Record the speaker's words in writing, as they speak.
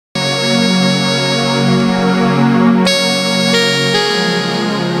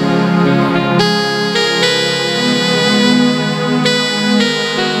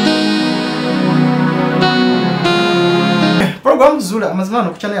program Zula amazima no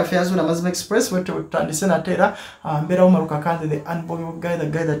kuchana ya Fair Zula Amazima Express wetu tutandise na tera mbera umaruka kanze the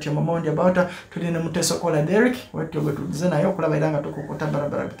unbelievable guy that your mama about tulina muteso kola Derek wetu tudize nayo kulaba iranga tukukota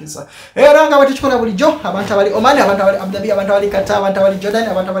barabara bikisa ranga batichikola bulijo abantu abali Oman abantu abali Abu Dhabi abantu abali Qatar abantu abali Jordan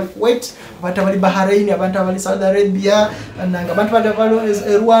abantu abali Kuwait abantu abali Bahrain abantu abali Saudi Arabia nanga abantu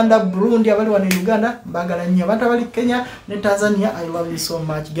abali Rwanda Burundi abali wa Uganda bagala nnyo abantu abali Kenya ne Tanzania. I love you so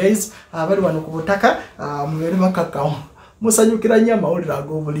much guys abali wano kubutaka mwere makakao musanyukira nyama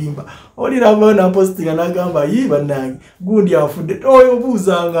olirago obulimba oliraba na postinga nagamba yi banangi gundi afudde oyo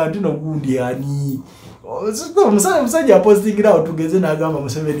buzanga ntino gundi ani musajja postingira otugeze nagamba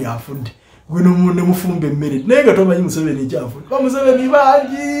Museveni afudde gwino munne mufumbe mmere nenga tomanyi Museveni kyafudde ba Museveni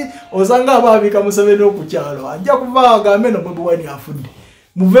bangi osanga ababika Museveni okukyalo ajja kuva agambe no Bobi Wine afudde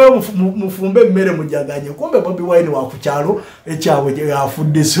muve mufumbe mmere mujaganye kumbe Bobi Wine wa kukyalo ekyawe je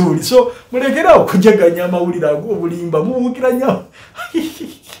afudde suli so mulekera okujaganya amawulira ago obulimba mubukira nyama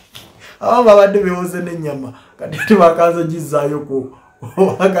aba badde bewoze n'ennyama kati bakaza gizayo ko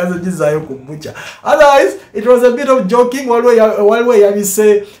wakaza gizayo ku bucha. Otherwise it was a bit of joking walwe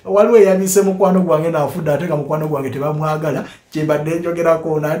yabise mukwano gwange na afudde ateka mukwano gwange tebamwagala kyebadde njogera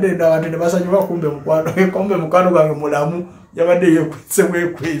ko nade abantu ne basanyuka kumbe mukwano gwange mulamu yabadde yekwese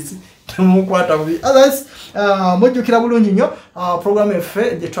mwekwezi tumukwata bubi. Others mujukira bulungi nnyo program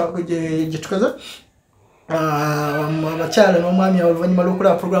efe je tukaza abakyala n'omwami oluvanyuma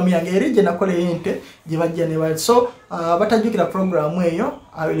lw'okulaba program yange eri gye nakole ente gye bajja ne bali so batajjukira program eyo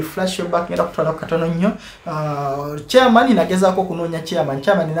I will flash you back ngenda kutwala katono nnyo. Chairman nagezaako okunoonya chairman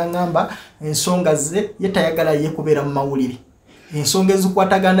n'angamba ensonga ze ye tayagala ye kubeera mu mawulire ensonga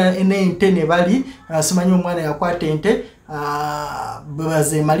ezikwatagana n'ente ne bali simanyi omwana yakwata ente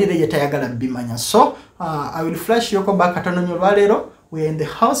baze malire ye tayagala bimanya so I will flash you back katono nnyo lwaleero. We are in the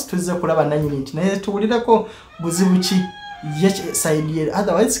house tuze kulaba Nanyini naye tuwulirako buzibu ki side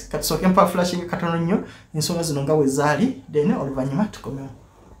otherwise katsoke mpa flashing katono nnyo ensonga zino nga we zaali then oluvanyuma tukomewo.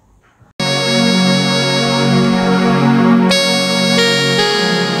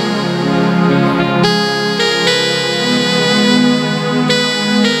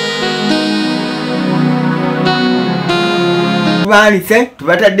 Balise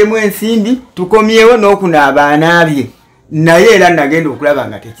tubataddemu ensimbi tukomyewo n'okunaaba anaabye naye era nagenda okulaba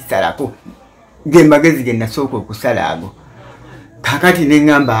nga tekisalako gemagezi ge nasooka okusala ago kakati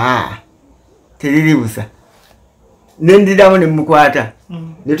neŋŋamba teriri busa nendirawo ne mukwata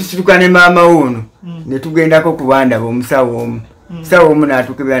ne tusituka ne maama wuno ne tugendako kubandaba omusawo omu musawo omu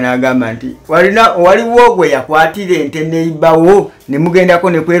n'atukebera n'agamba nti waliwo gwe yakwatira ente neyibawo ne mugendako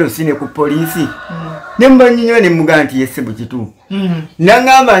ne kwerosi ne ku poliisi ne mbanyinyo ne mugaa nti yesse bukituufu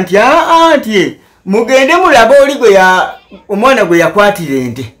naŋŋamba nti nti mugende mulaba oli omwana gwe yakwatira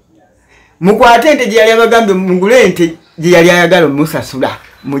ente mukwate ente gye yali abagambye mugule ente gye yali ayagala omusasula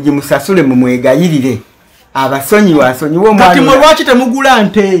mugimusasule mumwegayirire abasonyiwa asonyiwa omwana kati mwe lwaki temugula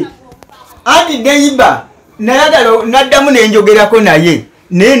nte anti neyiba nayagala naddamu nenjogerako naye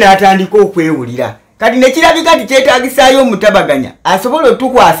n'atandika okwewulira kati nekirabika ti kyetaagisaayo omutabaganya asobola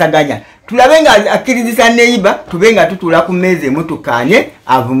otukwasaganya tulabe nga akkirizisa neyiba tube nga tutula ku mmeeza emu tukkaanye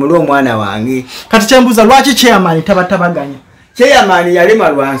avumule omwana wange. Kati kyembuuza lwaki chairman tabatabaganya? Chairman yalema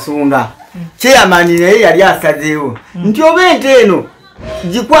lwa nsonga. Chairman naye yali asazeewo nti oba ente eno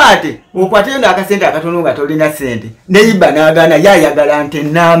gikwate okwateyo n'akasente akatono nga tolina sente neyiba n'agaana yayagala nte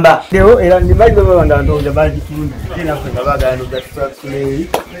nnamba era ndimazi baba nga ntonda bagitunda era ffe nga bagaana ogatusasuleeri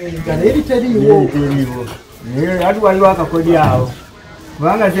eri teriiwo naye ati waliwo akakodi awo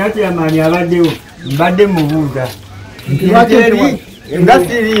kubanga chairman abaddewo mbadde mubuuza nga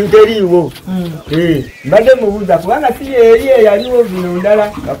teriiwo mbadde mubuuza kubanga si eri eyaliwo zino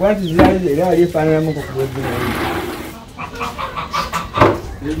ndala kakwanti zirali era wali efaananamu kukuwezino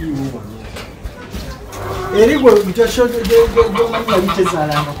erigwe mchosho gyomanyi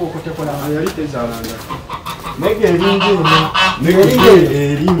yalitezalanga koko tekolanga yalitezalanga nege eringi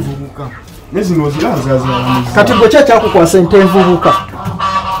erinvubuka nezino zirazaza kati gwe kyakukwasa ente envubuka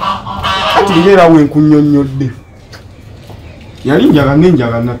kati libeera wenkunyonyodde yali njaga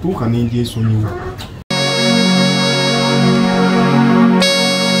nenjaga natuuka nenjesonyiwa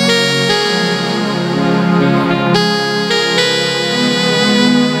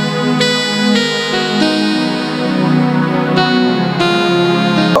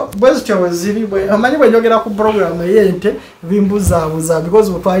amanyi bwe njogera ku program ey'ente bimbuzaabuza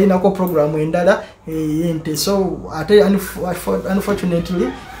because twalina ko program endala ey'ente so ate unfortunately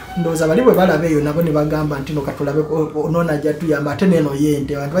ndoza bali bwe balaba eyo nabo ne bagamba nti no katulabe onona ajja tuyamba ate neno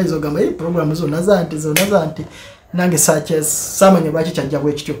yente abantu bayizo gamba program zonna za nti nange samanya lwaki kyajja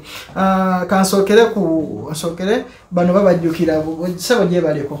bwe kityo kansokere bano babajjukira sebo gye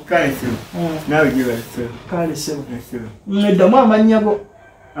baleko kale nawe gye kale sebo neddamu amanyabo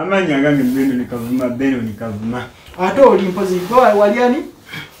amanya gange Bwino ni Kavuma Bwino ni Kavuma ate oli mpozi waliani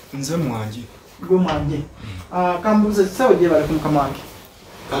nze mwanje gwe mwanje kambuze sebo gye baleko mukamange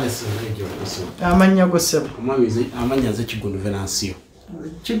kale sebo gye baleko amanya go sebo omwabize amanya ze Kigundu Venancio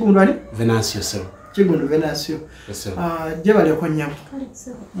Kigundu ani Venancio sebo Kigundu Venancio gye baleko nyabo kale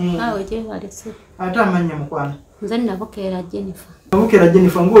sebo awe gye baleko ate amanya mukwana nze nabokera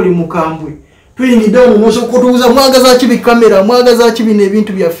Jennifer ngoli mukambwe twini dono noso kutuuza mwagaza kibi kamera mwagaza kibi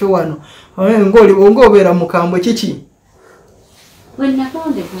nebintu byaffe wano ngoli ngobera mukambwe kiki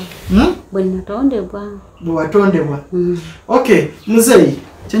bwatondebwa okay muzeyi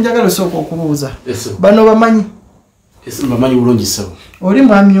kyenjagala soko okubuuza bano bamanyi bamanyi bulungi sebo oli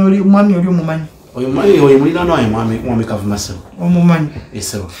mwami oli omumanyi oyo mulina naye mwami Kavuma sebo omumanyi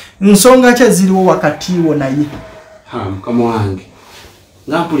sebo nsonga ki ziriwo wakati wo naye mukama wange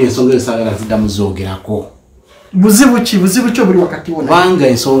ngampuli ensonga esagala ziddamu zoogerako buzibu ki obuli wakati wo kubanga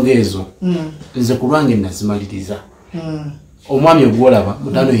ensonga ezo nze ku lwange nazimaliriza omwami ogwolaba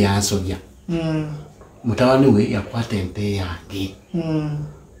mutano yansobya mutabani we yakwata ente yange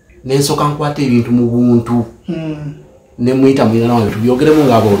nensooka nkwata ebintu mu buntu nemuyita mulina nawe tubyogeremu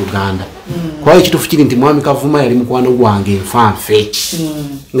ngaaba oluganda kuba ekituufu kiri nti mwami Kavuma yali mukwano gwange nfanfe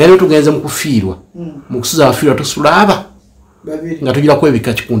nga nio tugenze mu kufiirwa mu kusuza abafiirwa tusulaaba nga tugirako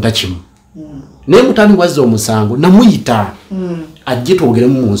ebika kikunta kimu naye mutani wazza omusango namuyita ajje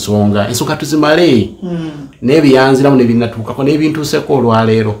twogeremu mu nsonga ensonga tuzimale naye byanziramu ne binatuukako n'ebintuuseko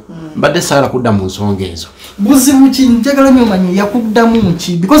olwaleero mbadde saagala kudda mu nsonga ezo buzibu ki njagala nnyo omanyi yakuddamu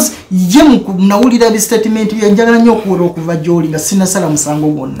nki because ye nawulira bistatement njagala nnyo okuwera okuva gy'oli nga sinasala musango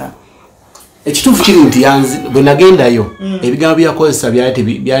gwonna ekituufu kiri nti bwe nagendayo ebigambo byakozesa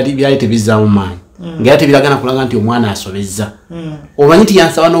byali tebizzaamu maanyi nga tebiragana kulaga nti omwana asobezza omanyi nti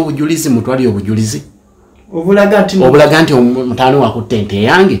yansaba n'obujulizi mutwali obujulizi obulaga nti mutaani wakutte ente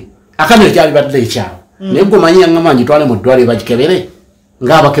yange akamiro kyali badde ekyawo naye gwe omanyi yaŋŋamba ngitwale mu ddwaliro bagikebere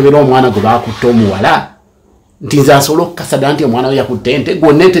ng'abakebera omwana gwe bakutte omuwala nti nze asobole okukasa ddala nti omwana we yakutte ente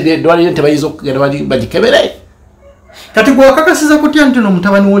gwonna ente eddwaliro ente bayinza okugenda bagikebere kati gwe wakakasiza kutya nti no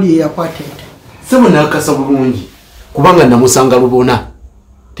mutabani woli eyakwata ente sebo nakakasa bulungi kubanga namusanga lubona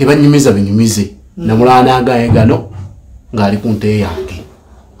tebanyumiza binyumize namulaanagaye gano ng'ali ku nte yange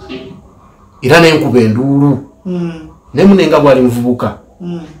era nenkuba enduulu naye munenga bwali muvubuka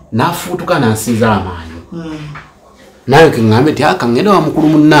n'afuutuka n'ansinza amaanyi naye keŋŋambe ti akaŋŋenda wa mukulu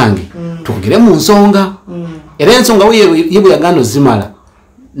munnange twogere mu nsonga era ensonga ye bwe yaganda ozimala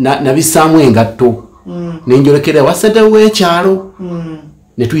nabissaamu engatto nenjolekera wa ssentebe w'ekyalo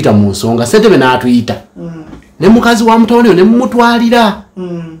ne tuyita mu nsonga ssentebe n'atuyita ne mukazi wa mutabani we ne mumutwalira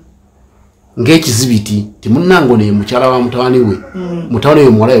ng'ekizibiti timunnango ne mukyala wa mutabani we mutabani we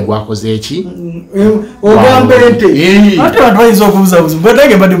muwala we gwakoze eki ogamba ente ate abantu bayinza okubuzabuza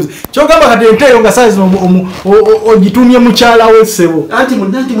bwetege mbadde buza kyogamba kati ente eyo nga saizi ogitumye mukyala we ssebo anti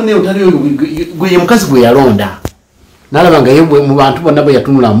munne otali oyo gwe ye mukazi gwe yalonda n'alaba nga ye mu bantu bonna bwe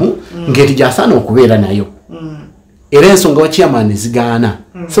yatunulamu ng'eti gy'asaana okubeera nayo era ensonga wa chairman zigaana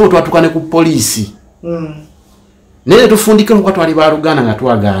ssebo twatuuka ne ku poliisi naye tufundikira okuba twali baluganda nga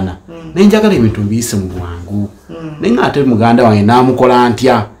twagaana naye njagala ebintu mbiyise mu bwangu naye ng'ate muganda wange n'amukola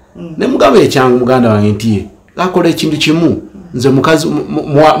ntya ne mugaba ekyangu muganda wange nti akola ekintu kimu nze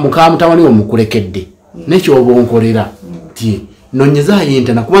muka mutabani we mukulekedde nekyoba onkolera ti nonyezaayo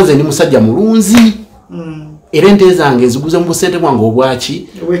ente nakuba nze ndi musajja mulunzi era ente zange nziguze mu busente bwange obwaki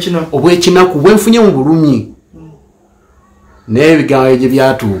obw'ekinaku bwenfunye mu bulumi naye ebigambo ebyo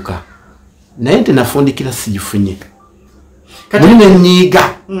byatuuka naye nte nafundikira sigifunye muli nenyiiga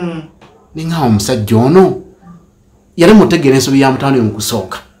neŋŋawa omusajja ono yali mutegeera ensobi ya mutabani we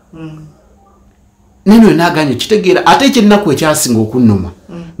mukusooka neno naaganye kitegeera ate ekyennaku ekyasinga okunnuma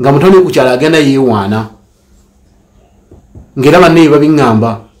nga mutabani we kukyala agenda yeewaana ng'era banne babiŋŋamba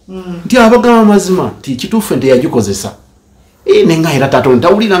nti abagamba mazima nti kituufu ente yagikozesa neŋŋa era taata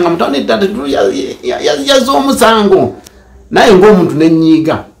ntawulira nga mutabani taata yazza omusango naye ng'omuntu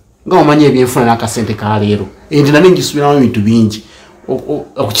nenyiiga nga omanyi ebyenfuna n'akasente ka leero ente nane ngisubiramu ebintu bingi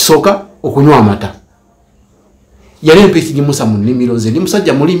okukisooka okunywa amata yali empisi gimusa mu nnimiro ze ndi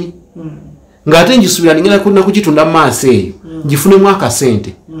musajja mulimi ng'ate ngisubira ningenda nakugitunda mu maaso eyo ngifunemu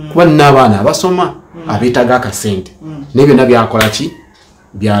akasente kuba nina abaana abasoma abeetaga akasente naye byonna byakola ki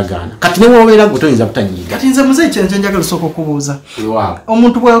byagaana kati ne wobeera gotoyinza butanyiiga kati nze muzeyi kyenje njagala sooka okubuuza ewaabwe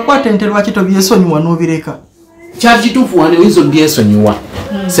omuntu bw'akwata ente lwaki tobyesonyiwa n'obireka kyali kituufu wano oyinza obyesonyiwa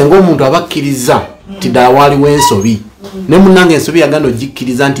senga omuntu aba akkiriza nti ddala waaliwo ensobi ne munnange ensobi yaganda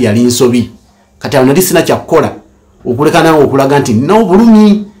ogikkiriza nti yali nsobi kati awo nali sina kyakkola okuleka nange okulaga nti nina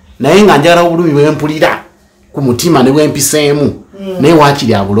obulumi naye nga njagala obulumi bwempulira ku mutima ne bwempiseemu naye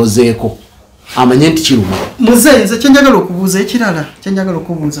waakiri abulozeeko amanye nti kiruma muzeyi nze kyenjagala okubuuza ekirala kyenjagala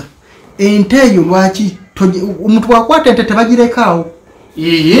okubuuza ente eyo lwaki omuntu bw'akwata ente tebagirekaawo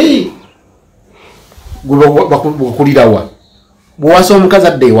iye bakulirawa bwewasa omukazi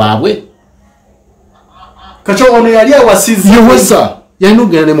adde ewaabwe kakyo ono yali awasiza yewasa yalina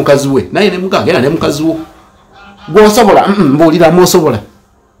okugenda ne mukazi we naye nemugagenda ne mukazi wo gwosobola mbuuliramu osobola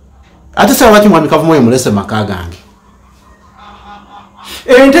ate saba lwaki mwami kavumo oyo mulese maka gange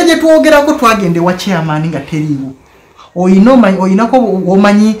ente gye twogerako twagende wa chairman nga teriiwo oyinako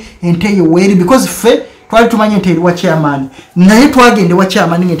omanyi ente eyo weeri because ffe twali tumanyi ente eri wa chairman naye twagende wa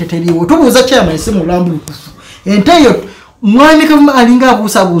chairman nga ente teriiwo tubuuza chairman si mulambulukufu ente eyo mwami kavumo alinga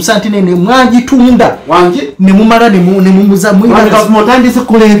abuusabuusa nti nene mwagitunda wange nemumala nemumuza mwami kavumo otandise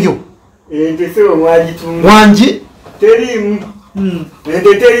kukola ebyo ente sewo mwagitunda wange teriimu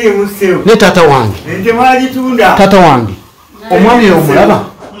ente teriimu sewo ne taata wange ente mwagitunda taata wange omwami oyo omulaba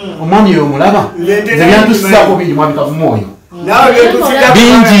omwami oyo omulaba nze byantusizaako bingi mwami kavumo oyo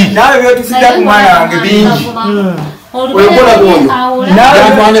bingi naawe byotusida ku mwana wange bingi oyokola bwoyo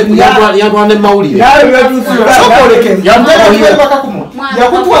yantwane mumawulire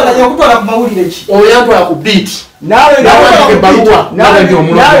yakutwala ku mawulire ki oyo yantwala ku biiti naawe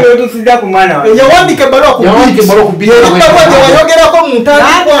byotusida ku mwana wange yawandika ebbaluwa ku biiti wayogerako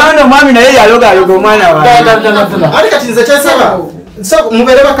muntano mwami naye yalogaloga omwana wange ate kati nze kyensaba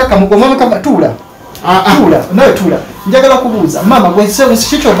mubere bakaka omwami kama tuula nawe tuula njagala kubuuza mama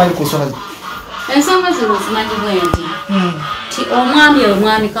kikyomanyi ku nsonga ensonga zino zimanyibwe nti ti omwami oyo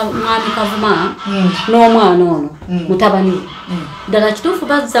mwami kavuma n'omwana ono mutabani we ddala kituufu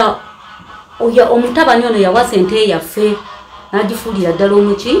bazza omutabani ono yawasa ente yaffe n'agifuulira ddala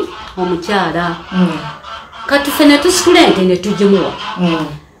omukyala kati ffe ne tusitula ente ne tugimuwa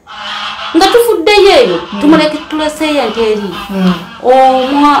nga tufuddeyo eyo tumuleke tuleseeyo ente eri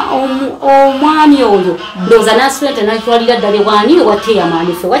omwami oyo ndowooza n'asitula ente n'agitwalira ddala ewaani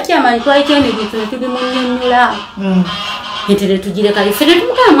ewateyamaani ffe wateyamaani twaliko emibintu ne tubimunnyonnyola ente ne tugireka ffe ne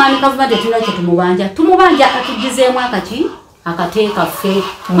tumukala mwami kavuma tetulina kye tumubanja atugizeemu akateeka ffe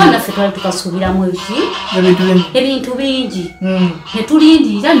kubanga ffe twali tukasuubiramu ebintu bingi ne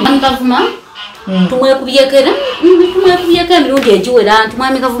tulindirira mwami kavuma tumwekubyeko emirundi egiwera nti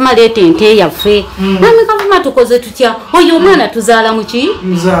mwami kavuma leeta ente yaffe mwami kavuma tukoze tutya oyo omwana tuzaala muki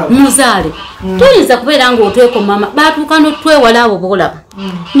muzaale tuyinza kubeera nga otwekomama batuuka notwewala abo boolaba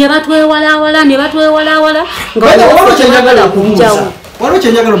ne batwewalawala waliwo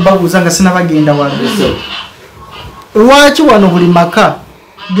kyenjagala obabuuza nga sinabagenda wano lwaki wano buli maka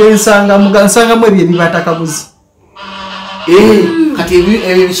gensangamu ebyo ebibatakabuzi kati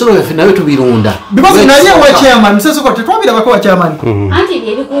ebisolo byaffe nabyo tubirunda because naye wa chairman msesoko tetwabirabako wa chairman anti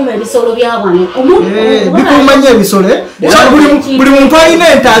ebikuuma ebisolo byabano bikuuma nnyo ebisolo buli muntu alina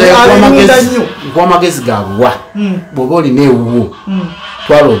ente alirunda nnyo nkwamagezi gabuwa bw'oba olina ewuwo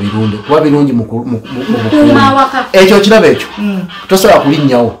twala obirunde kuba birungi mu bukuumi ekyo kiraba ekyo tosobola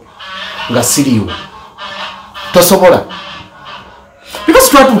kulinnyawo nga siriiwo tosobola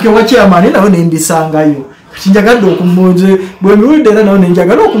because twatuuka ewa chairman nawe nembisangayo kinjagadde okumuze bwe miwulidde era nawe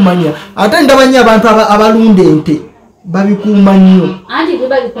nenjagala okumanya ate ndaba nnyo abantu abalunda ente babikuuma nnyo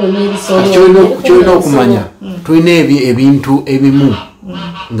kyolina okumanya tulina ebintu ebimu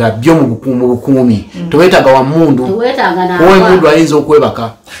nga byo mu bukuumi tewetaaga wa mundu owa emundu ayinza okwebaka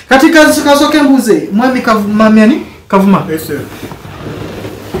kati kasooka embuuze mwami kavuma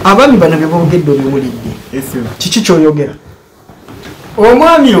abaami bano byebogedde obiwulidde kiki kyoyogera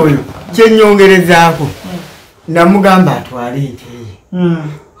omwami oyo kyenyongerezaako namugamba atwale ente ye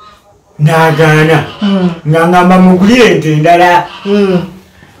n'agaana nga ngamba mugulire ente endala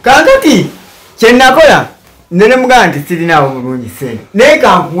kakati kyenakola nenemugamba nti sirinaawo bulungi sente naye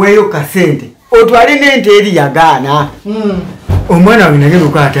kankuweeyo kasente otwale n'ente eri yagaana omwana wange nagenda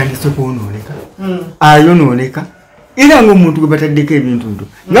okuba atandise kwonooneka ayonooneka era ngaomuntu gwe bataddeko ebintu nto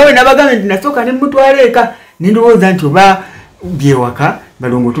nga we nabagambe nti nasooka ne mutwala eka nendowooza nti oba byewaka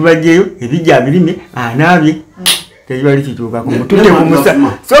balongo tubajjeyo ebijja birime anaabye tebali kituukako mututte ku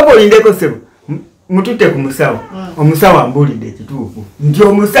musawo sooka olindeko sebo mututte ku musawo omusawo ambuulidde ekituufu nti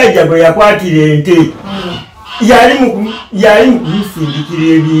omusajja gwe yakwatira ente yali mu kumusindikira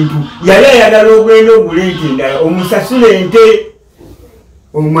ebintu yali ayagala ogwenda ogula ente endala omusasula ente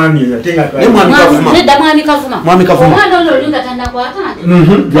omwami yatenga mwami kavuma omwana ono olinga tannakwata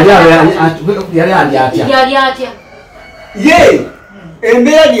yali atya ye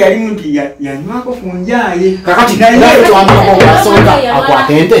embeera gye yali nti yanywako ku njaye kakati nayeasooka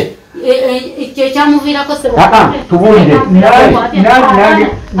akwata ente kyekyamuviirako tubulire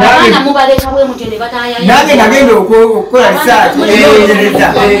abaana mubaleka bwe mutyo ne batayaya nange nagenda okukola risaati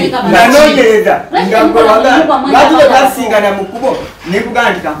nanoonyereza ngabatule basingana mu kkubo nekugaa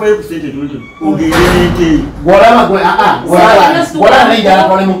nti kankole ku sente tuti ogerente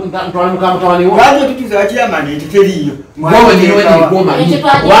lwaki otutuuza bakiyamani nti teriiyo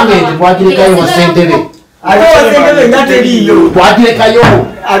twagirekayo sentebe twagirekayo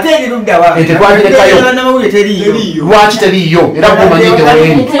ate eriruddawa lwaki teriiyo era gomanyete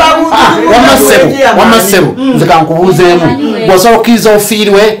wendi wamassebo nze kankubuuzeemu bw'osobola okkiriza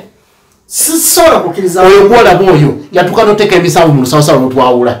ofiirwe sisobola kukkiriza oyo gwolaba oyo yatuuka noteeka emisawo mu lusawosawo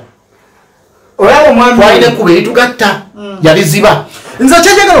lwetwawula twalina ekkuba eritugatta yaliziba nze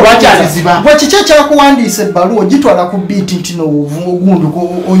kyejagala lwaki aliziba bwe kiki ekyakuwandiisa ebbaluwa ogitwala ku biiti nti nogundi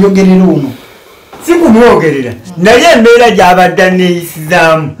oyogerera ono si kumwogerera naye embeera gy'abadde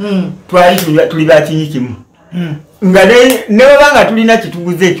neeyisizaamu tuli bakinyi kimu nga nebabanga tulina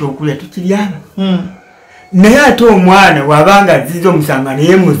kituguza ekyokulya tukiryama naye ate omwana wabanga aziza omusanga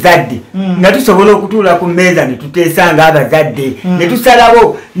naye muzadde nga tusobola okutuula ku mmeeza ne tuteesanga abazadde ne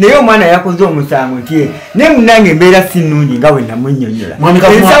tusalawo naye omwana yakoze omusango nti naye munange embeera si nnungi nga we namunnyonnyola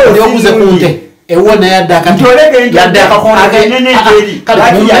oguze ku nte ewo naye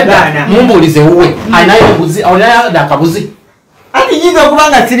addakakomumbuulize wuwe alinayo akabuzi ati nyinza okuba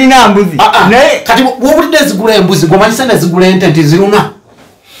nga sirina mbuzi kati wobulidde ezigula embuzi gomanyisa nezigula ente nti ziruma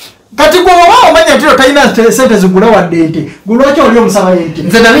kati gwe oba omanya nti talina sente zigula wadde ente gulwaki oli omusaba ente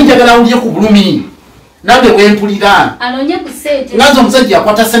nze nali njagala wulye ku bulumi nange bwempulira nganze omusajja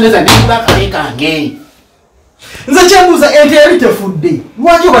yakwata sente zange negula akale kange nze kyembuuza ente yali tefudde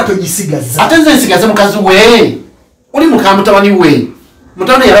lwaki oba togisigaza ate nze nsigaze mukazi we oli muka mutabani we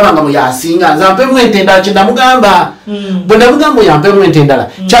mutabani yalabanga muyasinga nze ampemu ente endala kyendamugamba bwe ndamugamba oyo ampemu ente endala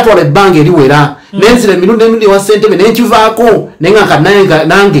kyatwala ebbanga eriwera nenzira emirundi emirundi ewa ssentebe nenkivaako naye nga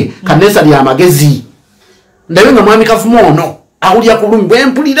nange kanesa lya magezi ndabe nga mwami kavuma ono awulya ku lumi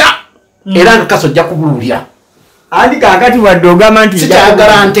bwempulira era nga kaso ojja kubululya andi kakati wadde ogamba nti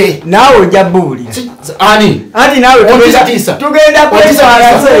sikyagala nte naawe ojja buulira ani anti naawe tugenda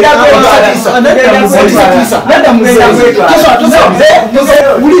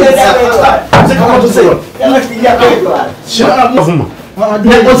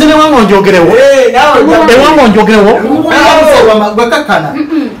ozine wange onjogerewo ewange onjogerewo gwekakana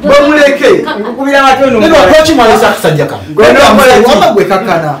gwemuleke okubira matono twakimwalisa akasajja kano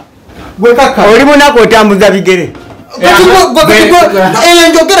gwekakana oli munaku otambuza bigere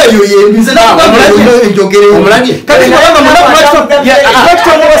enjogera yo yembize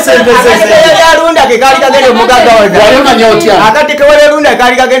alunda kekali kagenda omugagawaza akati kewalelunda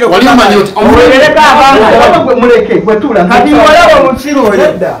kali kagenda kati walawo omusiru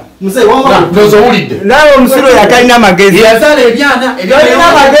oyo owulidde nawe omusiru oyo atalina magezi yazaala ebyana olina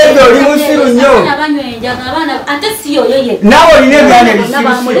magezi oli musiru nnyo nawe olina ebyana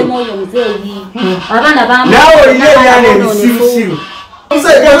ebisirusiru nawe olina ebyana ebisirusiru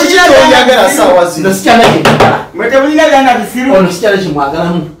mwetebulina byana bisiru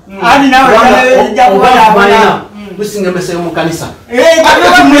andi nawe businga emese yomukanisa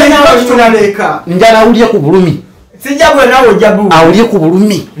tunaleka njala awulye ku bulumi sijjabwe nawe ojjabu awulye ku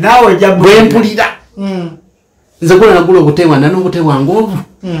bulumi nawe ojjabu bwempulira nze gula nagula obutewa nanobutewanga obu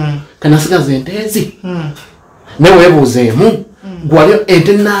kanasigaza entezi neweebuuzeemu gwalyo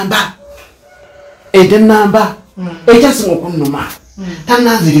ente namba ekyasinga okunnuma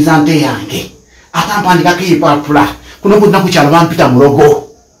tananziriza nte yange atampandikako epapula kuno kunaku kyalo bampita mulogo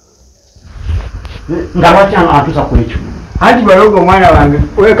nga lwaki atuusa ku ekyo anti balogo omwana wange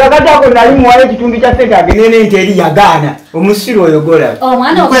kakatako nali muwala ekitundu kya sente agende nente eri yagaana omusiru oyo gola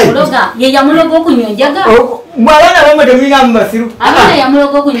omwana okuloga ye yamuloga okunyonjaga bw'abaana bamwe temulinamu basiru abaana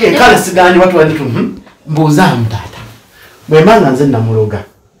yamuloga okunyonjaga kale siganye batwalitu mbuuzaamu taata bwembanga nze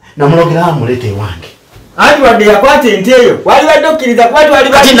namulogera amulete ewange anti wadde yakwata ente eyo wali badde okkiriza kuba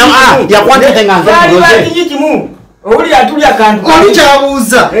twalibakinyi kimu owulira atulya kantu oli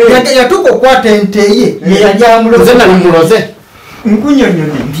kyabuuza yatuuka okukwata ente ye nze nali muloze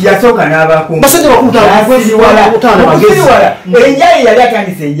nkunyonyonye nti yasooka n'abakumbasiwala basajja enjayi yali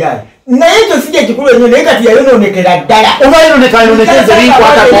atandisa enjayi naye ekyo si kye kikulu ennyo naye kati yayonoonekera ddala oba yononekeze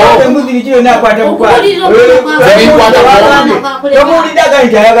binkwatakotomuwuliddaga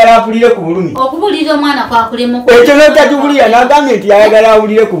nti ayagala apulire ku bulumi ekyo notakibulira nagambye nti ayagala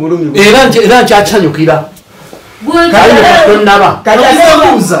awulire ku bulumi era nkyakisanyukira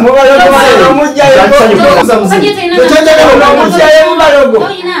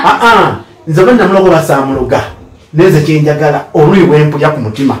nze bannamulogo basamuloga neze kyenjagala oluyi bwempulya ku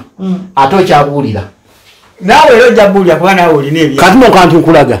mutima ate okyabuulira naawe era ojja buulira kuba naawe olina ebyo kati nokanti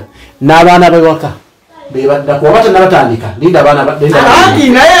nkulaga n'abaana bewaka bebaddako oba tenabatandika linda abaana anti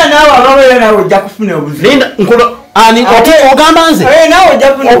naye naawe ababeera naawe ojja kufuna obuzibu linda ani ate ogamba nze naawe ojja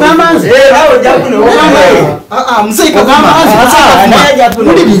kufuna ogamba nze naawe ojja kufuna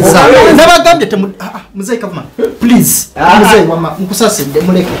nabagambye muzeyi kavuma please muzeyi wama nkusasidde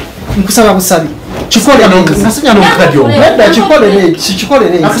muleke nkusaba busabi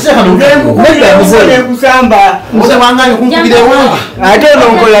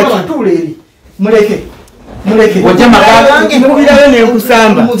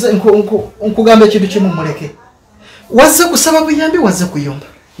nkugamba ekintu kimu muleke wazze kusaba buyambi wazze kuyomba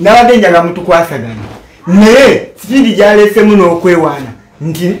nabadde njaga mutukwasagana naye sipindi gyalesemu n'okwewaana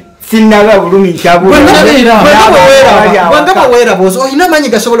nti sinnaga bulumi kyabwanga bweerabozi olina amaanyi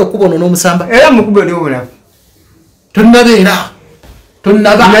gasobola okubona n'omusamba era mukube nobulafu tonnabeera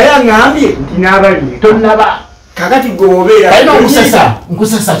naye aŋambye nti n'abalye tonnaba kakati gweobeera alina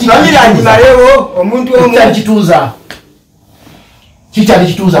nkusasa bamiragimayewo omuntu kikyali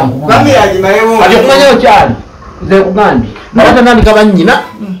kituuza bamiragimayewo ati okumanyayo kyali nze kugambye abatanandika bannyina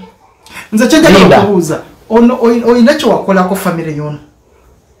nze kyenjagala okubuuza olina kyewakolako famire yono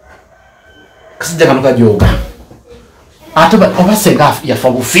kasijja kano kajooga ate oba senga yafa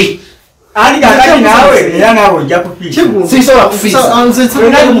bufi ani kakati naawe era naawe ojja kupiisa sisobola kufiisa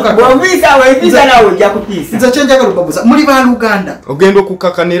naawe ojja kupiisa nze kyenjagala okubabuuza muli baluganda ogenda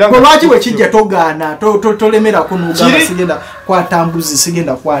okukakanira lwaki bwekijja togaana tolemerako nugamba sigenda kwata mbuzi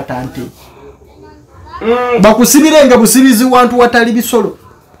sigenda kwata nte bakusibirenga busibizi wantu watali bisolo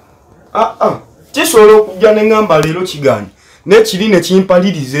kisobola okujja neŋŋamba leero kigaanye nekiri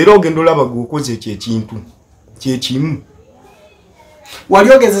nekimpaliriza era ogenda olaba gweokoze ekyo ekintu kyekimu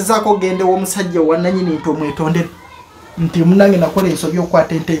wali ogezezaako ogende w'omusajja wa nanyini nti omwetondere nti munange nakola ensobi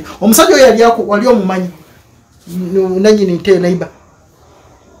okwata ente omusajja oyo wali omumanyi nanyini nte naiba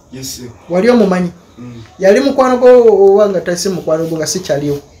wali omumanyi yali mukwano gwo owanga tasi mukwano gwo nga si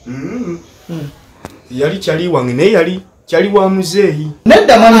kyaliwo yali kyali wange naye yali kyali wa muzeeyi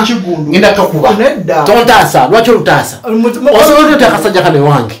nedda mwami kigundu ngenda tokuba nedda tontaasa lwaki olutaasa osobola otya akasajja kane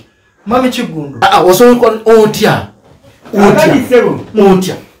wange mwami kigundu osobola otya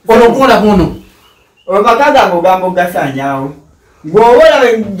otya onokola buno obakaga ngogamba ogasanyawo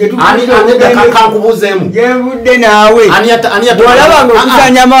kankubuzeemu gyenvudde naawe olaba nga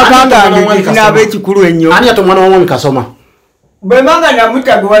okusanya amaka gange kinaaba ekikulu ennyo ani ate omwana wamwami kasoma bwemanga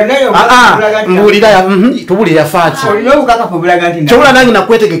namutagwalinayo mbuulira tubulira yafaaki olina obukakafu obulaga nti kyobula nange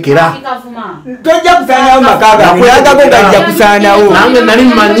nakwetegekera tojja kusaanawo maka gange nagago gajja kusaanawo nange nali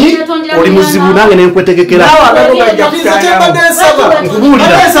mmanyi oli muzibu nange nenkwetegekera agago gajja kusaanawo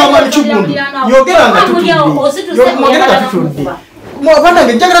kigundu yogera nga tutudde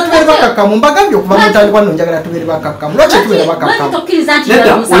banange njagala tubeere bakakkamu mbagambye okuva mu ntandikwa nno njagala tubeere bakakkamu lwaki tubeere bakakkamu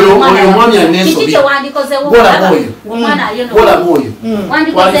oyo omwami alina ensobi golaba oyo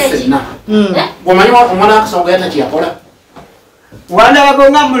twalisenna omanyi omwana wakasoma gayata kyeyakola wandabako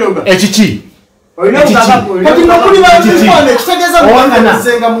nga muloga ekiki kati nokuli bakifaana ekitegeeza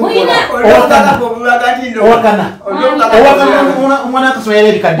owakana omwana wakasoma yali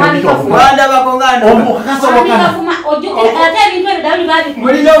ebikadde wandabako nga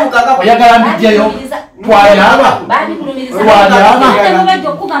mulina obukakafu oyagala mbijjayo twalaba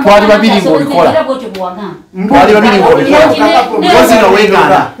twali babiri ng'olikola twali babiri ng'olikola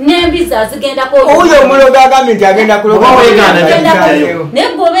weegaana oyo omuloga agambye nti agenda kuloga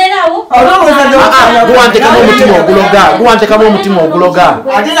guwantekamu omutima oguloga guwantekamu omutima oguloga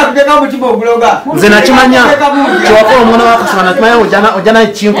ate nakuteka omutima oguloga nze nakimanya kyewakola omwana wakasoma nakimanya ojja naye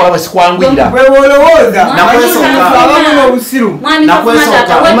kinkola bwe sikwanguyira bwewolowooza abamu n'obusiru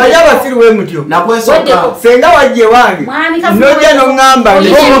omanyi abasiru bwe mutyo senga wajje wange nojja noŋŋamba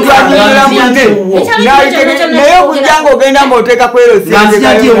omuntu anyumira munte naye okujja ng'ogenda ng'oteeka kwerosi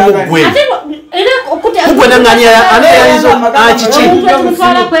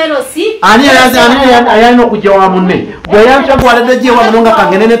ani ayalina okujja wa munne bweyankagwaladde gye wa munonga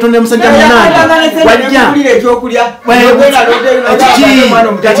kangene netonde musajja munange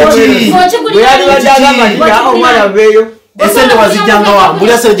wajja omwana beeyo esente wazijjanga wa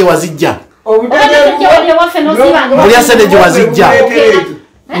mbulya sente gye wazijja mbulya sente gye wazijja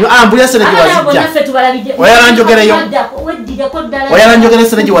mbulya sente gye wazijja oyalanjogereyo oyalanjogere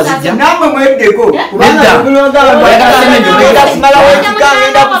sente gye wazijja namwe mweddeko nedda oyagala sente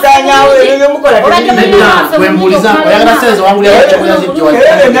wembuuliza oyagala sente zewangulya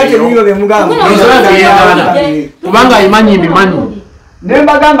kubanga ayimanyi mbimanyi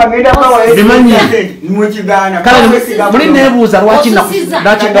nembagamba ngenda bimanyi mukigaana kale muli nebuuza lwaki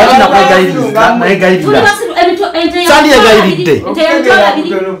nakwegayirira sandi yegayiridde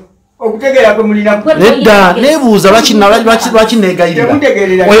okutegeera kwe mulina nedda nebuuza lwaki negayirira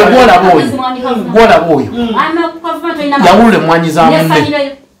oyo gwolaba oyo yawulula emwanyi za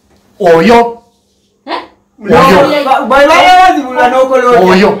munne oyo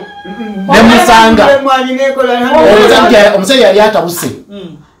nemusanga omusajja yali atabuse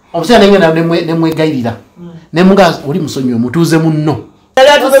omusajja nengenda nemwegayirira nemuga oli musonyi omutuuze munno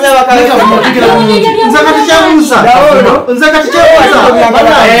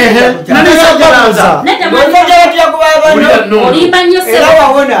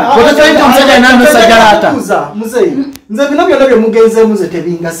nze bino byonna byemugenzeemu ze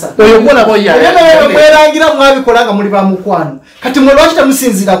tebingasa oyo gwolaba mwerangira mwabikolanga muli bamukwano kati mwe lwaki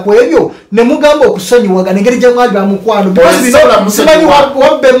temusinzira ku ebyo ne mugamba okusonyiwagana engeri gye mwali bamukwano simanyi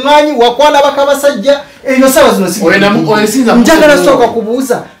wabba emwanyi wakwana bakabasajja eyo saba zino njagala sooka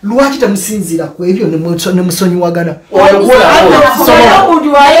kubuuza lwaki temusinzira ku ebyo ne musonyiwagana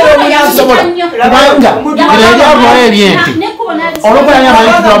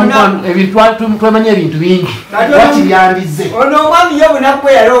twemanya ebintu bingi wakiyambize ono omwami yo bunaku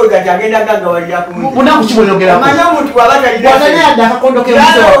yalowooza ti agenda gagawalira ku bunaku kibweyogeraku manya omuntu bwaba taliyadde akakondo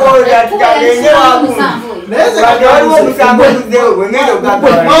waliwo omusango ozuddewo gwengenda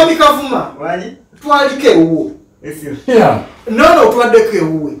mwami Kavuma twaliko ewuwo nono otwaddeko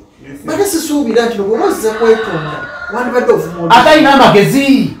ewuwe bate sisuubira nti bwoba ozze kwetonda wandibadde ovuma atalina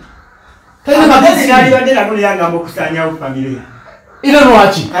amagezi nalibadde nakulirangamba okusanyawo famire ino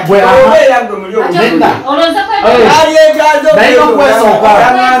lwaki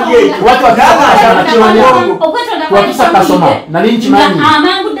watusakasoma nali nkimanyi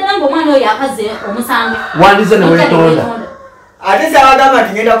wandize newetonda ate sabagamba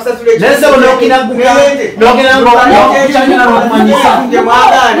nti ngenda kusasula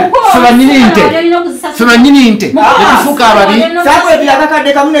femanyini nte netufuuka ababi sakwetira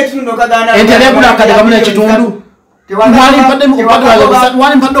akakadde kamu n'ekitundu okagaana ente negula akadde kamu n'ekitundu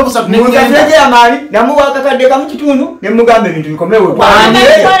wali mpadde obusatu amaani namuwa akakadde kamu kitundu nemugamba ebintu bikomewe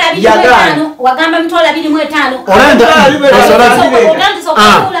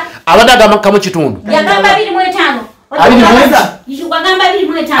abadde agamba kamu kitundu 25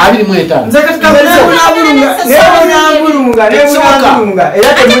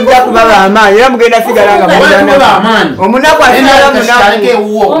 era temujja kubaba amaanyi era mugenda sigala nga omunaku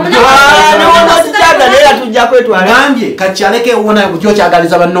era tujja kwetwalambye kakyaleko ewuwo naye buti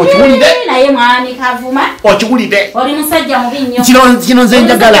okyagaliza banne okiwulire okiwulire kino nze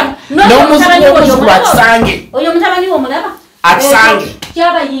njagala n'omuzukulu akisange akisange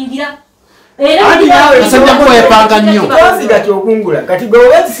asajja kuwepanga nnyo osiga kyokungula kati gwe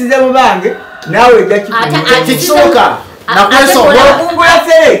oba ekisize mu bange naawe ejja kikisoboka nakungula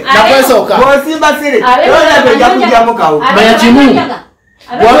sere nakwesooka bwosimba sere ona ejja kujjamu kawo manya kimu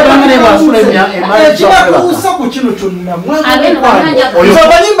kibakuusa ku kino kyonna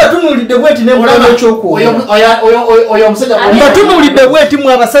mwamanyi mbatunulidde bweti nemulaba ekyokuoyo omusajja mbatunulidde bweti mu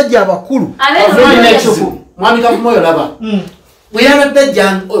abasajja abakulu mwami Kavuma oyo laba bwe yabadde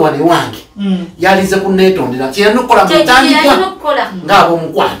wane wange yalize kunneetondera kyeyanokukola mutandika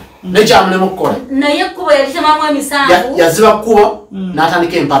ng'ab'omukwano nekyamulema okukola yaziba kkubo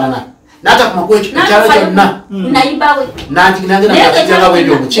n'atandika empanana n'atakumaku ekyalo kyonna nagenda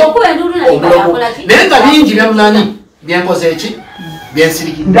bweri omuki omulogo naye nga bingi byamumanyi byenkoze eki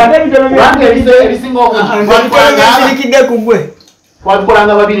byensirikidde ebisinga obungisirikidde ku gwe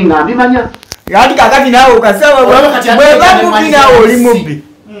twabikolanga babiri nga mbimanya yati kakati naawe okasaba bwebakubi naawe oli mubbi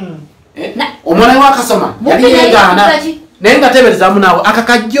omwana wakasoma yali yegaana naye nga teberezaamu naawe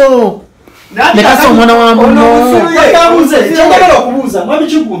akakajjo nekasa omwana wa munokyagala okubuuza mwami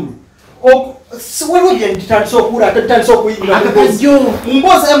Kigundu waliwo byentandise okuwula tetandise okuyingira akakajjo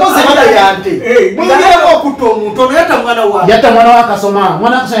embozi emana yante mwingirako okutta omuntu ono yatta mwana wa yatta mwana wakasoma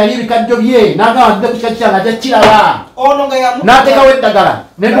mwana wakasoma yali ebikajjo bye n'agamba dde ku kika kyanga jakiraba ono nga n'ateekawo eddagala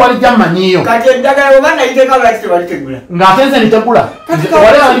netwalijja mmanyiiyo kati eddagala bwe banayiteeka lwaki tebalitegula ng'ate nze nitegula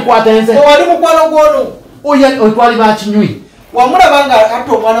wali alikwata enze wali mukwano gwono otwali bakinywi wamulabanga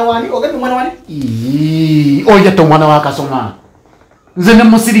atta omwana wani ogenda omwana wani oyatta omwana wakasoma nze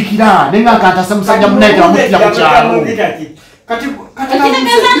nemusirikira naye nga nkantasa musajja munaye tebamutira ku kyalo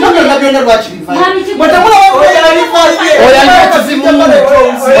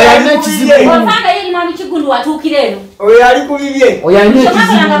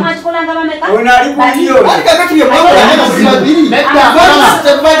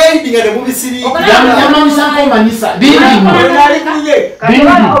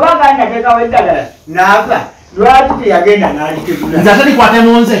lwaki teyagenda n'alitegula nze ate likwate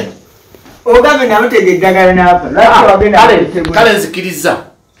mu nze ogambe namutega eddagala n'apa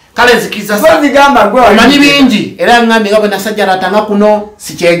kale nzikiriza zigamba omanyi bingi era ngambye nga bwe nasajja latanga kuno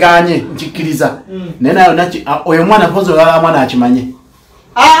sikyeganye nkikiriza naye nayo oyo mwana mpozi olala mwana akimanye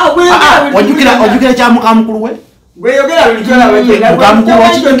ojjukira kya mukamukulu we mukamukulu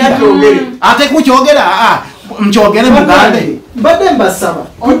wakijukira ate kukyogera mkyogere mugambe mbadde mbasaba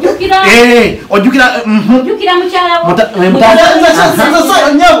ojjukira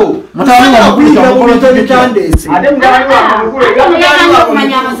mukyala nyabo mutawali wa mukulu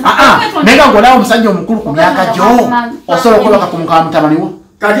nega ngolawo omusajja omukulu ku myaka gyo osobola okuloka ku mukaa mutabaniwo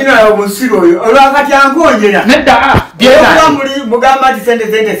kati nayo omusiru oyo olwakati ankonjera nedda muli mugamba nti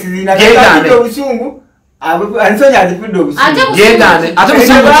sente sizina obusungu ansonyi azifudde obusungu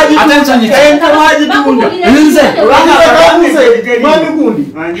mwami gundi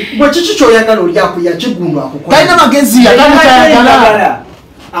bwe kiki kyoyagala oli akuya kigundwa akukola talina magezi yagalala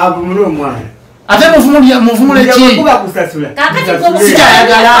avumule omwana ate muvumule ki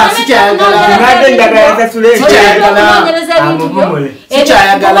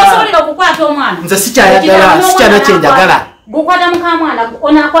nze sikyayagala gukwata mukamwana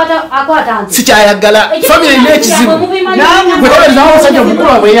akwata nti sikyayagala famire ina ekizibu gwekoberezaho omusajja omukulu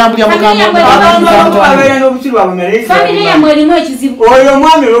abweyambulya famire yamwe erimu ekizibu oyo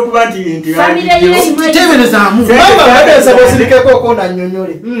omwami olwokuba nti teberezaamu osirikeko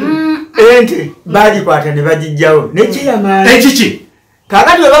okonanyonyole ente bagikwata ne bagijjawo nekyeyamaani ekiki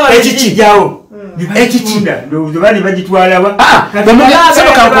kakati webamagijjawo ekikunda ndowooza oba ne bagitwalawa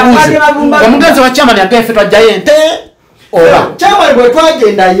omugenzi wa kyamani agefe twajjayo ente oba kyamani bwe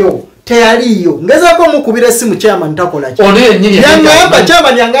twagendayo teyaliyo ngezako omukubira essimu kyamani takolaki yangamba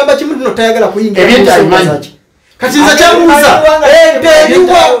kyamani yangamba kimu tino tayagala kuyingira ebyentabimanyi kati nze kyamubuuza ente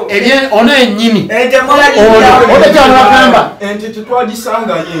eriwa ono ennyini ono kyamani wagamba ente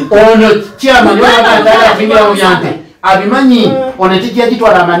tetwagisangayo ono kyamani wagamba kuyigira mu byante abimanyi ono tijja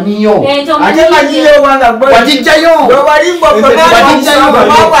gitwala amaniyo ate manyiyo wanga wagijjayo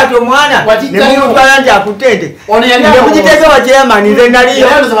wakwata omwana nemutwala nti akutente nemugiteke wakyeyamani nze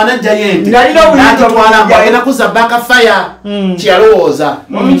nalina obuyagenda kuza bakafaya kyalowooza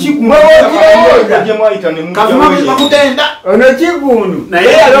bakutenda ono kigundu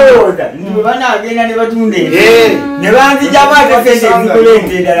naye yalowooza nti bwe banagenda ne batunda ente ne banzijamu ate sente ezikola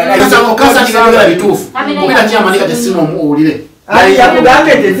ente endala bituufu kubira kyamani kati simu owulire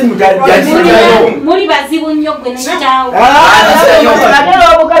yakugambe tesimu muli bazibu nnyo gwe nekyawo ate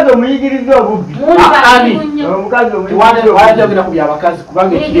omukazi omuyigiriza obubbi wajogera ku byabakazi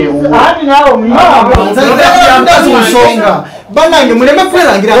kubanga ekireewo ati nawe nsonga banange muleme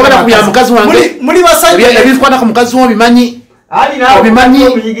kwerangira ogera ku byamukazi wange muli basajja ebikwata ku mukazi wo obimanyi obimanyi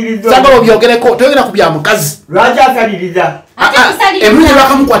sagala obyogereko toyogera ku byamukazi lwaki asaliriza emuli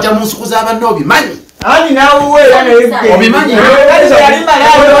bakamukwata mu nsuku z'abanne obimanyi ani nawe era naye obimanyi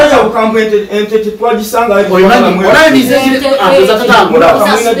ente tetwagisangayo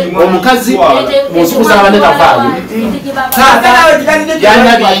omukazi mu nsuku z'abanne tavaayo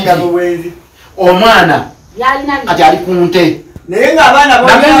yalina bingi omwana kati ali ku nte naye ng'abaana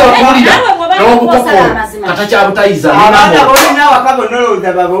nagenza okulira n'obukoko kata kyabutayiza abaana bolina waka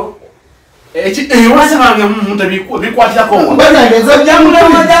bonolowooza babo wasebange muntu bikwatirako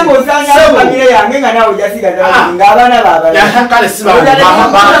famire yange nga nawe ojasigaza ng'abaana kale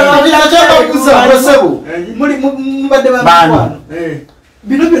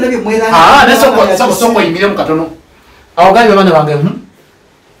bino byonna byemusoko oyimire mu katono awo gali babaana bange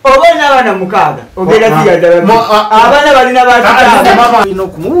oba olina abaana mukaaga ogenda sigaza abaana balina bakino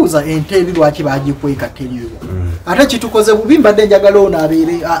okumubuuza ente eri lwaki bagikweka teriyo ate kitukoze bubi mbadde njagala ono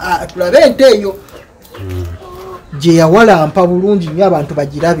abeere tulabe ente eyo gye yawalampa bulungi nnyo abantu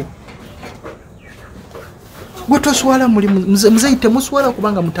bagirabe gwe toswala muzeyi temuswala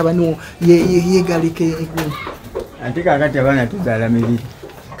kubanga mutabaniwo yegalika egundi ate kakati abaana tuzaala mibiri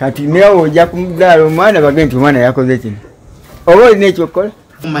kati newo ojja kumuzaala omwana bage nti omwana yakoze kino oba olina ekyokukola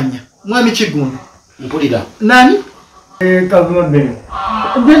manya mwami Kigundu mpulira nani kavuma beno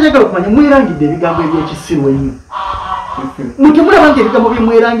njagala okumanya mwerangidde ebigambo ebyekisiru ennyo mutemulaba nti ebigambo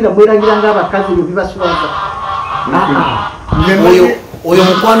byemwerangira ng'abakazi ebyo bibaswaza. Oyo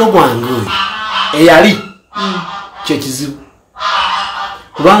mukwano gwange oyo eyali kyekizibu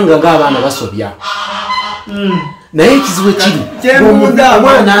kubanga ng'abaana basobya naye ekizibu ekiri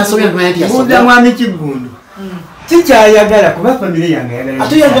omwana asobya ntimanya nti yasobya mwami Kibundu kikyayagala kuba famire yange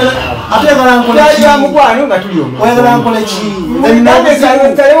atuyagala nkola mukwano nga tuli oyagala nkola ki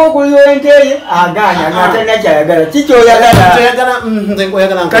kalewo okuliwa enteye aganya ngatalina kyayagala kikyoyagala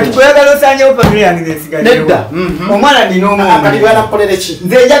kati kuyagala osanyawo famire yange nesigadde omwana nina omuomulenzi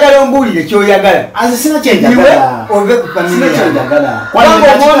nze njagala ombuulire kyoyagala iwe ove ku famire yange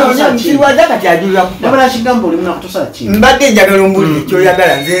omwonoonye omusirwaza kati ajulira mbadde njagala ombuulire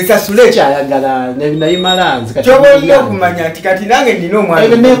kyoyagala nze nsasule kyoboolina okumanya nti kati nange nina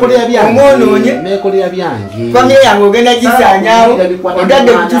omwonoonye famire yange ogenda gisanyawo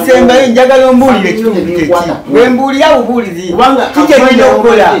otadde kukisembayo njagala ombuulire ekitundu kyeki bwembuulira bubuulizi kikyekina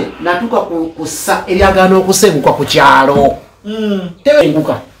okukola natuuka kussa eryagaana okusenguka ku kyalo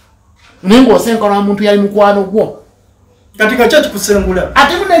tebenguka naye ng'osenkala omuntu yali mukwano gwo kati kakya kikusengula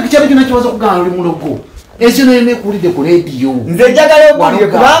ate munekikyalo kyona kibaza okugana oli mulogo ekyo noyina ekuwulidde ku leediyo nze njagala okuwulire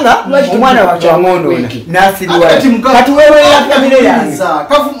kubanga omwana waffe wamwonoona nasirwa kati weweera famire yange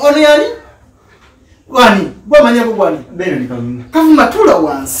ono yali wani gwamanyako gwani kavuma tula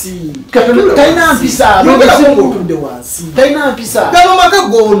wansi talina mpisa otudde wansi talina mpisa gano maka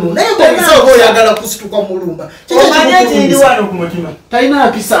gono naye gwobisaoba oyagala kusituka mulumba omanye ekindi wano ku mutima talina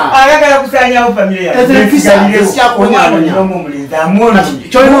mpisa ayagala kusanyawo famire yangeomulenzi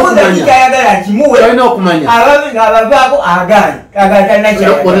amwonokyayagala nkimuwe ababi ngaabavaako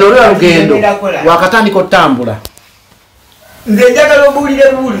olwo olwa lugendo wakatandika otambula nze njagala obuulire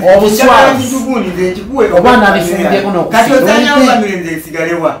buuli obwana alifundieko nokusigamire nze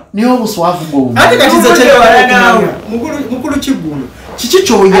nsigalewa niye obuswavu bwo ate kati nze kyewalanawo mukulu Kibundu kiki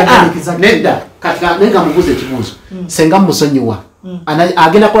kyoyagalikiza nedda kati nenga mubuuza ekibuuzo senga musonyiwa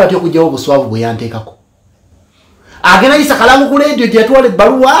agenda kola ty okugyawo obuswavu bwe yanteekako agenda yisa kalamu ku leediyo gyetwala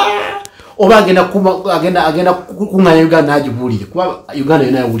ebbaluwa oba agenda kukuŋŋanya Uganda nagibuulire kuba Uganda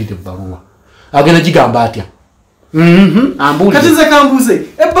yona yawulire ebbaluwa agenda gigamba atya kati nze kambuze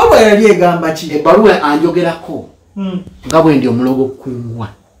ebbaluwa yali egamba ki ebbaluwa anjogerako nga bwe ndi omulogo kungwa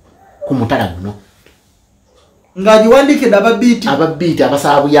ku mutala guno ng'agiwandiikidde ababiiti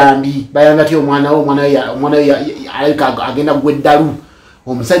abasaabuyambi bayamba ty omwana we alabika agenda gwa eddalu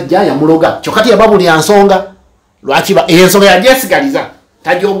omusajja yamuloga kyokka tiyaba buli ansonga lwaki ensonga yagyesigaliza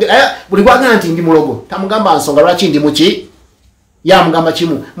buli bwagana nti ndi mulogo tamugamba nsonga lwaki ndi muki yamugamba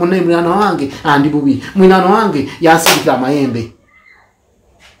kimu munne mwana wange andi bubi mwana wange yansirikira amayembe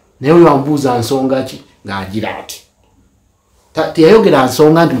naye oyo wambuuza nsonga ki ng'agira ati teyayogera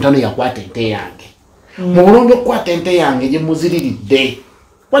nsonga nti mutano yakwata ente yange mu bulungi okukwata ente yange gye muziriridde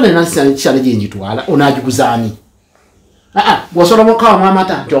kwanenakisane gyenjitwala onaagiguzaani bw'osobola mukawamu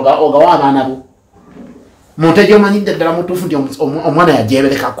amata nti ogawa abaana bo muntu egyomanyidde ddala mutuufu nti omwana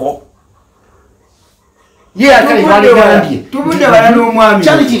yagyeberekako ye akali baligambye tubudde wala n'omwami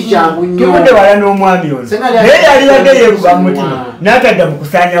kyali kiri kyangu nnyo tubudde wala n'omwami ono naye yali badde yeekuba mu mutima n'atadda mu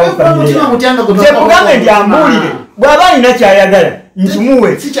kusaanyawo famire nti ambuulire bw'aba alina kyayagala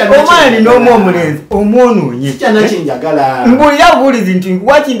nkimuwe omwana nina omu omulenzi omwonoonye mbuulira buulizi nti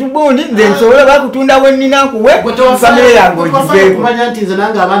nkuwa kintu bundi nze nsobole bakutunda bwe nnina nkuwe famire yange ogizeeko kumanya nti nze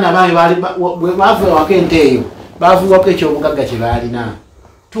nange abaana bange bwe baavuwako ente eyo baavuwako ekyobugagga kye baalina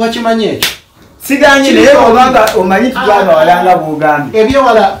tuwakimanye ekyo siganye naye obanga omanyi tutwagawalanga bwogambye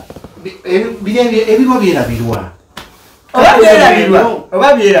ebyewala ebibo byerabirwa oba byerabirwa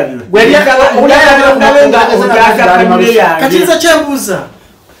kati nze kyembuuza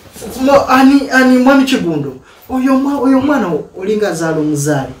ani mwami Kibundu oyo omwana olinga azaala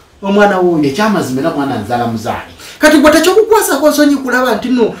omuzaali omwana woyo ekyamazima era mwana nzaala muzaali kati gwe tekyokukwasako nsonyi kulaba nti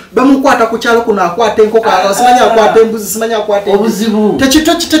no bamukwata ku kyalo kuno akwata enkoko simanyi akwata embuzi simanyi akwata obuzibu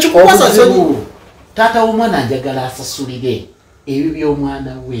tekikukwasa nsonyi taata w'omwana njagala asasulire ebyo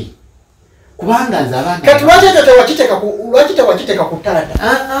by'omwana we kubanga nze abaana kati lwaki tewakiteeka ku taata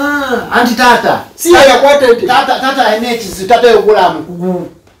anti taata si yakwata ente taata alina ekizibu taata yogola mukugu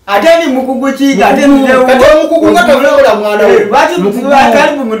ate ni mukugu kiga ate kati omukugu nga tavola mwana we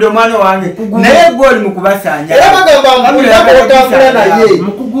atali bumudde omwana wange naye gwe oli mukubasanya era bagamba mpulirako otambula naye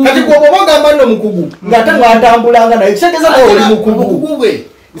kati gwoba bagamba nno mukugu ng'ate mwatambulanga naye kitegeeza nawe oli mukugu gwe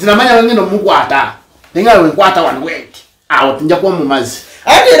nze namanya wengenda omukwata naye nga wenkwata wano wenti awo tinja kuba mumazi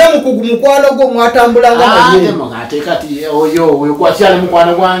ate era mukwano gwo mwatambulanga naye ate kati oyo kwakyala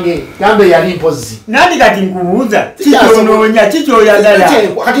mukwano gwange gambe yali mpozi nandi kati nkubuuza kikyononya kikyoyagala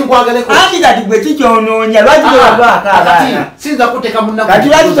kati nkwagaleko andi kati gwe kikyononya lwaki tolagaako abaana sinza kuteeka munaku kati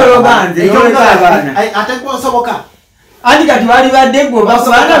lwaki tologanze yoleka abaana ate kwasoboka andi kati wali badde gwe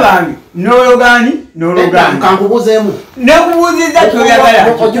baana bange nologani kankubuuzeemu nekubuuziza kyoyagala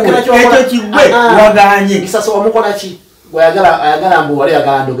ekyo kigwe waganye Bisaso wamukola ki ayagala mbu wali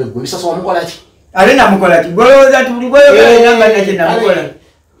yagala ndoge gwe Bisaso wamukola ki ale namukola ki golowooza ti buli gweyogalananga nakye namukola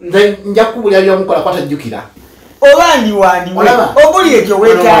nze nja kukubulira byomukola kwatajjukira oba ndiwandiwe obuli ekyo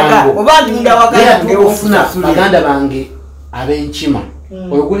weetaaga oba ntunda wakalaofuna baganda bange ab'enkima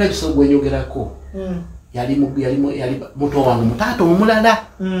oyo gulina kisobo gwenyogerako yali muto wange mutaata omulala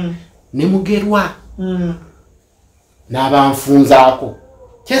ne mugerwa n'abanfunzaako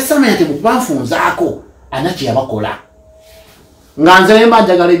kyesamanya nti mukubanfunzaako anaki yabakola nga nze nemba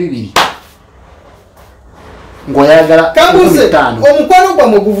njagala ebibiri ng'oyagala kambuze omukwano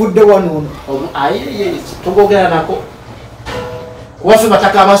gwamwe guvudde wano tugogera nako kuba ffe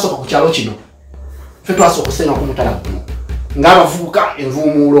bataka abasooka ku kyalo kino ffe twasooka okusenga ku mutala guno ng'abavubuka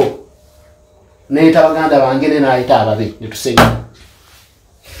envuumuulo nayita baganda bange ne naayita ababe ne tusenga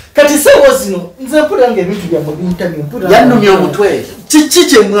kati sewo zino nze mpulira ng'ebintu byammwe bintamye yannumya omutwe kiki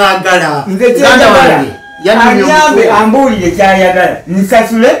kye mwagala nze kyayagala anyambe ambuulire kyayagala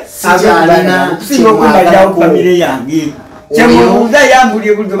nsasule sikyalina okusinga okumbalirawo famire yange kyemubuuza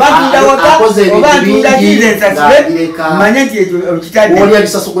yambuulire bulizo batunda waka oba ntunda kize nsasule manye nti ekyo kitadde olya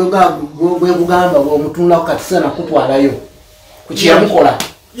Bisaso gwegugamba bw'omutundako kati sena kutwalayo kukiyamukola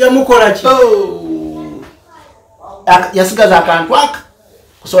yamukola ki yasigaza akantu aka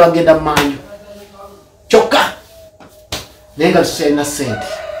kusobola kugenda mu manju kyokka naye nga tusyalina ssente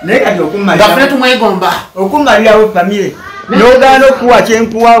naye kati nga fune tumwegomba okumalirawo famire n'ogaana okuwa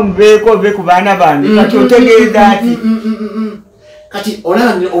kyenkuwa nveeko ove ku baana bange kati otegeeza ati kati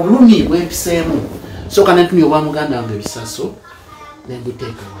olaba obulumi bwempiseemu sooka nentunya obwa muganda wange Bisaso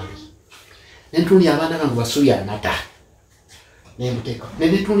nembuteeka wali nentunya abaana bange basubya amata nembuteeka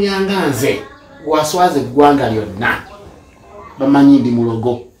nenetunyanga nze gwaswaze eggwanga lyonna bamanyi ndi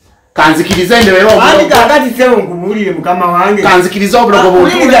mulogo kanzikiriza endeberaandi kakati sebo nkubuulire mukama wange kanzikiriza obulogo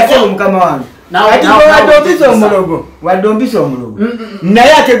bwosebo mukama wange ati wadde ompisa omulogo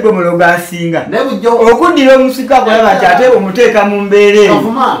naye ate gwe mulogo asinga okuddira omusika kulaba nti ate omuteeka mu mbeera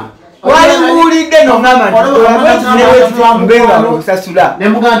walimuwulidde nongamba ntibenga okusasula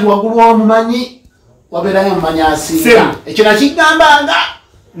nembuga nti waggulu omumanyi wabeerayo omumanyi asinga ekyo nakigambanga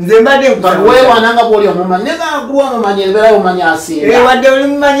nze mbadde weewananga bwoli omumanyi negaggulu omumanyi ebeerayo omumanyi asinga wadde oli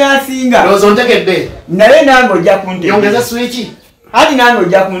mumanyi asinga loozo ntegedde naye nange ojja kunte yongeza swiki ati nange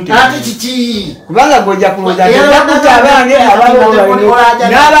ojja kunte ate kiki kubanga gojja kulooza njakuta abange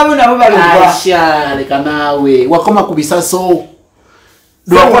n'abamu nabo balogwa leka naawe wakoma ku Bisaso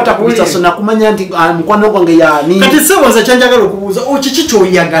lwakwata ku Bisaso nakumanya nti mukwano gwange yani kati sewoza kyanjagala okubuuza kiki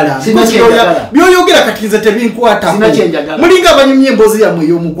kyoyagala byoyogera kati nze tebinkwatako mulinga abanyumya emboozi yammwe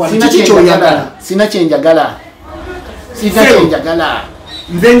ey'omukwano kiki kyoyagala sina kyenjagala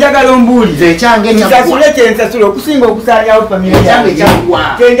nze njagala ombuulire ekyange nsasule kyensasule okusinga okusaanyawo famire yange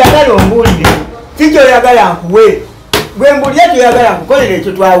kyenjagala ombuulire kikyoyagala nkuwe gwe mbuulire kyoyagala nkukolera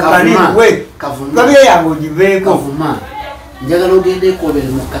ekyo twawukane nkuwe famire yange ogiveeko njagala ogende ekobere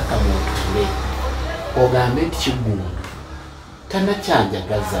mukaka mwotule ogambe nti kigundu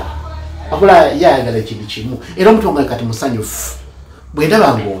tanakyanjagaza wabula yayagala ekintu kimu era omutonga kati musanyufu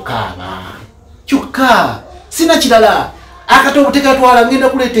bwendaba ngaokaaba kyokka sina kirala akati obutekatwala ngenda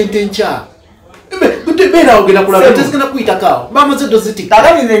kuleeta ente nkya beera ogenda kulaba tezigenda kuyitakawo bamaze dozitika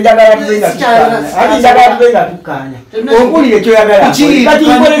kakati nze njagala tubenga tukkaanya ompulire kyoyagala kati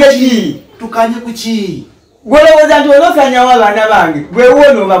nkolere ki tukanye kuki gwolowooza nti oloosanyawo abaana bange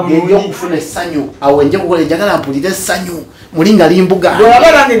bwewona oba bulungi okufuna essanyu awo nje kukola njagala mpulire essanyu mulinga limbuga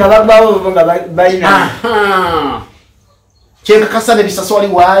olaba bange nga bagwawo nga balina kyenkakasa ne Bisaso wali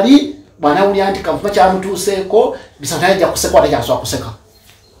waali bwanawulya nti Kavuma kyamutuuseeko Bisaso naye ajja kuseka ate kyasobola kuseka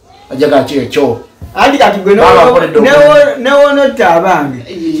ajagala kyekyo anti kati gwe newonotta abange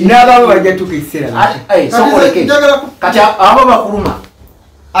n'ababo bajja tuka ekiseera kati abo bakuluma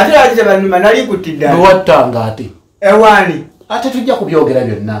ate lwaki tebanuma nali kuttidde bewattanga ate ewaani ate tujja kubyogera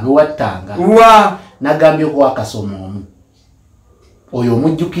byonna bewattanga wa nagambye okuwakasoma omu oyo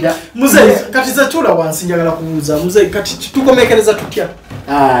omujjukira muze kati zatula wansi njagala kubuuza muze kati tukomekereza tutya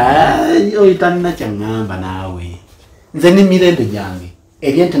oyo talina kyaŋŋamba naawe nze ni mirembe gyange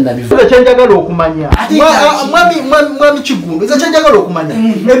ebyente nabivuga kyenjagala okumanya mwami Kigundu eza kyenjagala okumanya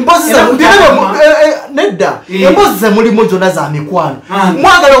empozi nedda empozi ze mulimu zonna za mikwano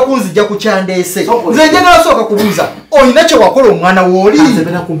mwagala okunzijja ku kyandeese nze njagala sooka kubuuza olina kye wakola omwana wooli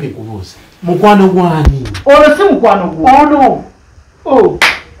nzebera kumpi kubuuza mukwano gwani ono si mukwano gwo ono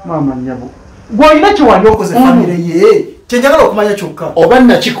maama nnyabo gwolina kye wali okoze famire ye kyenjagala okumanya kyokka oba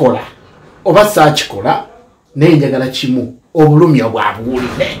nakikola oba saakikola naye njagala kimu obulumya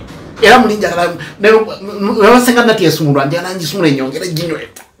bwabuwulire era muli njagala nebasenga nati esumulwa njagala ngisumula enyongera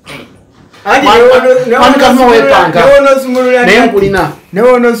ginyweta naye nkulina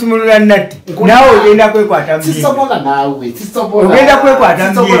newe onosumulula nati nawe ogenda kwekwata sisobola nawe ogenda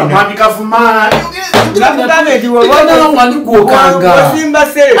kwekwata mwami Kavuma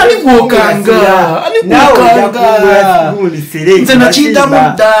nze nakiyita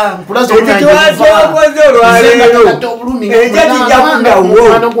mudda nkulaza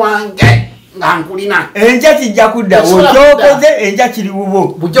omwana gwange nga nkulina enja kijja kuddawo kyokoze enja kiri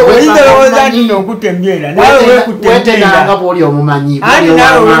wubo oyinza nti okutta embyenda nawe wetenanga bwoli omumanyi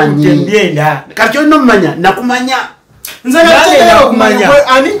embyenda kati olina omumanya nakumanya nze nakyagala okumanya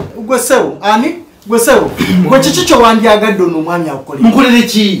gwesewo gwe kiki kyowandyagadde ono omwami akukolera mukolere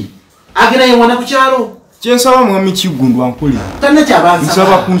ki agenda yewana ku kyalo kyensaba mwami Kigundu ankolera tanna kyabanza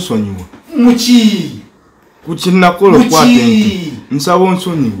nsaba kunsonyiwa muki kukinakola okwata ente nsaba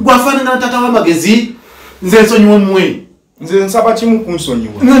onsonyiwa gwafaanana tata w'amagezi nze nsonyiwa mmwe nze nsaba kimu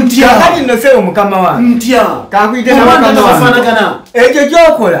kunsonyiwa ntya kati nosewo mukama wange ntya kankuyite nabafaanagana ekyo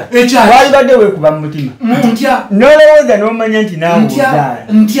kyokola walibadde weekuba mu mutima ntya nolowooza n'omanya nti nawe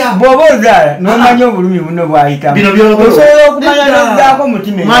ntya bw'oba ozaala n'omanya obulumi buno bwayitamu bino by'okola osobola okumanya n'ozzaako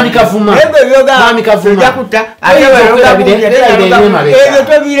omutima Mwami Kavuma Mwami Kavuma ojja kutta ebyo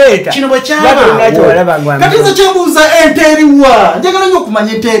tobireeta kino bwe kyaba kati nze kyembuuza ente eriwa njagala nnyo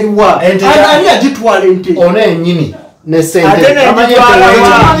okumanya ente eriwa ani agitwala ente ono ennyini ne sente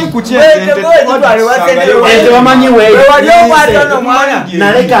ente wamanyi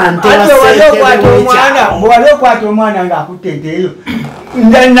naleka bwewali okwata omwana ng'akutta ente eyo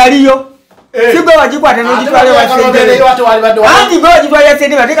naliyo sigwe wagikwata n'ogitwala anti gwe wagitwalira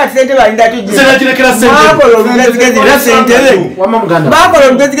sente bateka sente balinda tubakola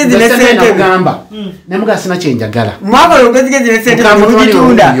olugezigezi nesente nemuga sina kyenjagala mwakola olugezigezi nesente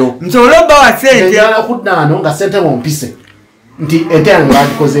mugitunda nsobole obbawa sente okuddano nga sente bompise nti ente yange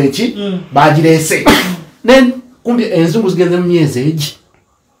bagikoze eki bagireese kumbi enzungu zigenze mu myezi egi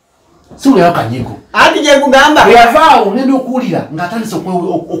siwulirayo kanyigo anti gyekugamba yavaawo nenda okuwulira ng'atandise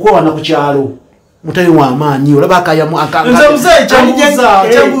okwewana ku kyalo mutayi w'amaanyi olaba akayamu nze muzeeyi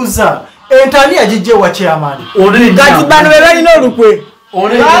kyembuuza ente ani yagijja ewa kyamaani kati bano be balina olukwe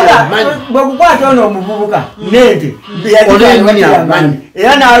bwekukwata ono omuvubuka nente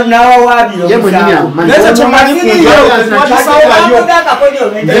era nawawaabira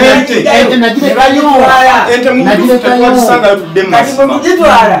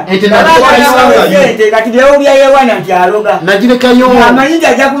kati byewulya yewana nti aloga amanyi nti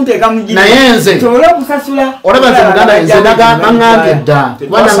ajja kunteeka naye nze sobole okusasula olaba nze muganda nze naŋŋambye dda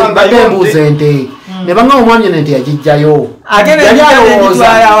kubanga badde embuuza ente ne banga omwami nente yagijjayo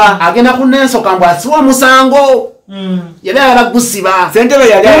agenda kunensoka mbw asiwa omusango yali ayala gusiba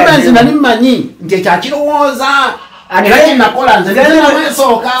nze nali mmanyi nti ekyakirowooza era kyenakola nze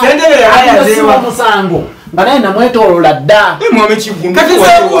namwesooka asiwa omusango nga naye namwetoolola dda kati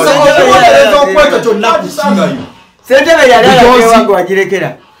nzebuuza okwekyo kyonna kusingayo sentebe yali alawange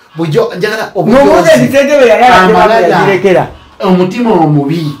wagirekera bujo njagala mubuuze nti sentebe yali alawagirekera omutima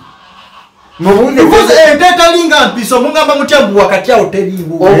omubi ente etalinga mpiso omugamba mutyabu wakati awo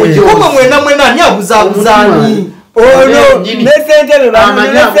teriiwo kuba mwena ani abuzabuzaani ono nesentebe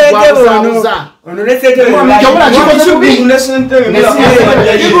ono nesentebe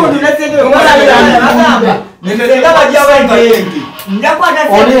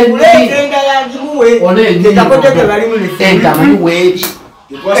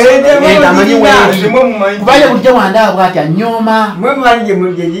kubaye bulijjo wandaabwe ati anyooma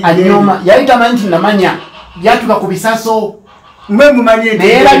yali tamanyi nti namanya byatuka ku bisaso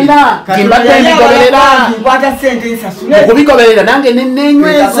neyerabira timbadde mbigoberera okubigoberera nange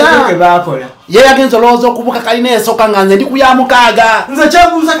nenenyweza ye yagenza olowooza okubuka kalina esooka nga nze ndi ku ya mukaaga nze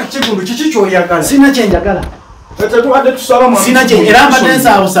kyabuuza Kakigundu kiki kyoyagala sina kyenjagala era mbadde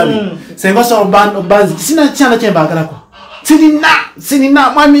nsaabusabi senga osobanzi sina kyana kyembagalako sinina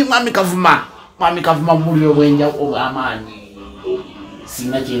mwami Kavuma muli obwenja obw'amaanyi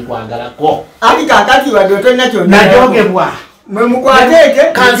sina kyekwagalako ali kakati wadde otolina kyonna najogebwa mwe mukwateke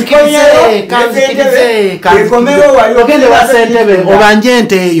kanzikirize ogende wa ssentebe obanje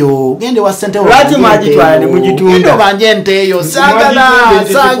ente eyo ogende wa ssentebe lwaki mwagitwala ne mugitunda obanje ente eyo saagala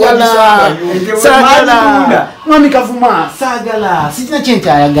mwami Kavuma saagala sitina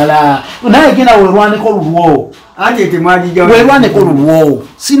kyenkyayagala naye genda werwaneko lulwo ate temwagijja werwaneko lulwo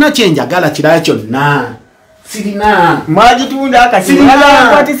sina kyenjagala kirala kyonna sirina mwagitunda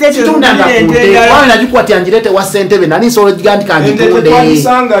akatitunda nagikwatya njirete wa ssentebe nani nsobola gigandika ngitunde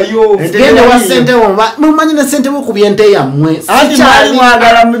gende wa ssentebe mumanyi ne ssentebe okubya ente yammwe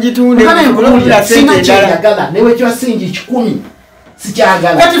mwagala mugitunde sina kyenjagala newekyo singi 10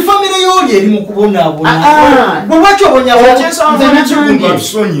 sikyagala kati famire yoli eri mu kubonaabona bwewaki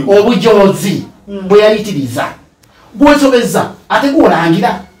obujozi bwe yayitiriza gwesobezza ate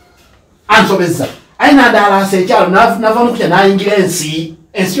gwolangira ansobezza aina ndalasa ekyalo nava mukutya nayingira ensi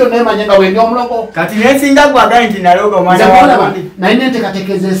yonna emanya nga bwendi omulogo kati nesinga gwagala nti naloga omwana naye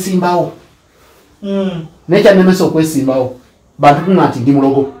nentekateekeza esimbawo nekyanemesa okwesimbawo bantu kuma nti ndi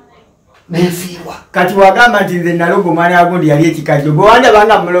mulogo nenfiirwa kati wagamba nti nze naloga omwana wagundi yali ekikajjo bwe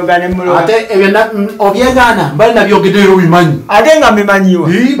wandabanga muloga nemuloga ate ebyo obyegaana mbali nabyogeddeyo bimanyi ate nga mbimanyiwa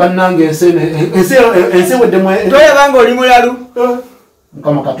bannange ensi weddemu toyabanga oli mulalu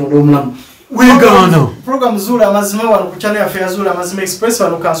mukama katonda omulamu wegana program zula amazima wano ku channel ya Zula Amazima Express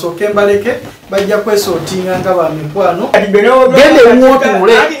wano kansooke mbaleke bajja kwesootinga nga ba mikwano gende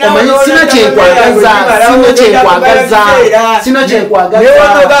wootule omanyi sina kyenkwagaza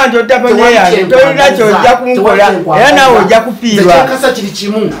tolina kyojja kunkola era nawe ojja kufiirwa kasa kiri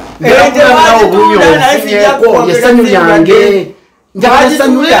kimu yesanyu lyange njagala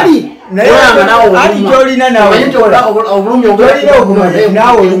essanyu eri obulumi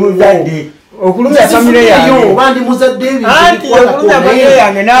nawe oli muzadde okulumya famire yange obandi muzadde okulumya famire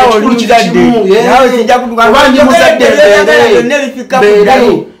yange nawe oli muzadde nawe kijja kutuka obandi muzadde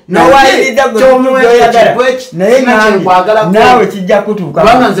nawayiriza gweoyagala naye nawe kijja kutuuka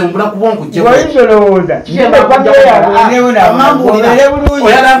kubanga nze mbula kubonkugyeko wayisolowooza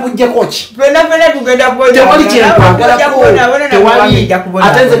oyala nkugyeko ki fena tugenda tewali kyenkwagalako tewali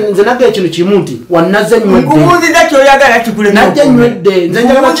ate nze nagga ekintu kimu nti wannaze nkubuuziza kyoyagala najja nywedde nze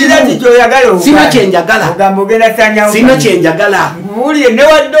njagala kyoyagala sina kyenjagala ogamba ogenda sanyawo sina kyenjagala nkubuulire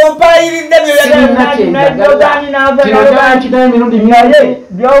newadde ompayiridde kino emirundi myaye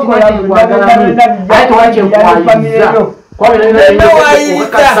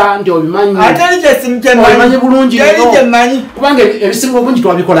nti obimanyi bulungi kubanga ebisinga obungi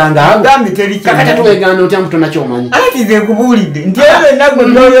twabikolanga kakati tuwegana otya muto nakyomanyi atize nkubuulidde nti ebyo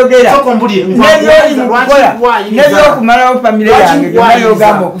nyoyogera nebyokumalawo famire yange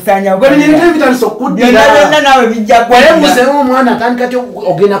byonayogamba okusanyabyonna nawe bijja kwalemusewo omwana atandika ty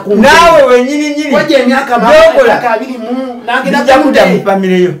ogenda nawe wenyininyini wajja emyaka 20 bijja kudda mu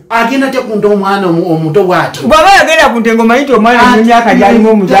famireyo agenda tekunda omwana omuto bwati bwaba yagenda kuntengo mayite omwana emyaka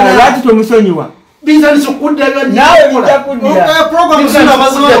gyalimu omuzaala lwaki tomusonyiwa bizanisa okudda nawe bijja kuddira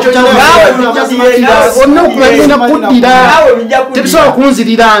onna okubagenda kuddira tebisobola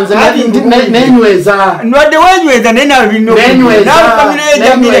kunzirira nze nenyweza nwadde wenyweza naye nawe binawe famire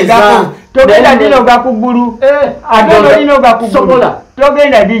ejamiregako togenda dinoga ku ggulu ate olinoga ku ggulu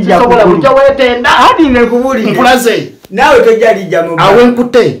togenda lijja wetenda ati nekubulira nkulaze nawe tojja lijja mu awe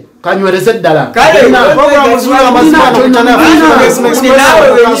nkute kanywereze ddala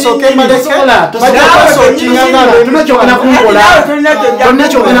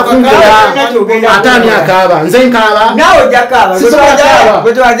tunakyogenda kunkola ate ani akaaba nze nkaaba nawe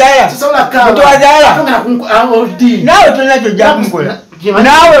tolina kyojja kunkola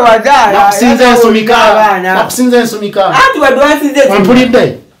nawe wazaala nakusinza ensumika ati wadde wansinze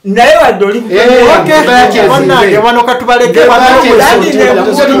ompulidde naye wadde oli wano katubaleke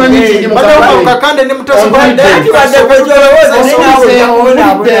kakande ne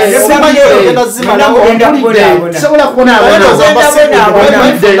sobola kubona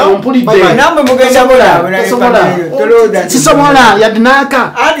sisobola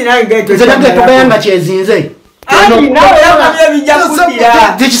yadinaka nze nagetogayanga kyezinze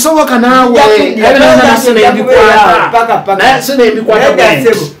tekisoboka naawe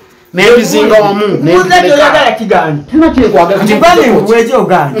nembizinga wamu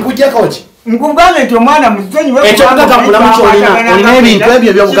nkujjakoki nkugambe nti omwana ekyokaka mulamu kyolina olina ebintu ebyo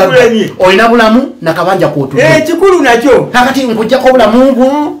ebyobugagga olina bulamu nakabanja kwotude ekikulu nakyo kakati nkujjako obulamu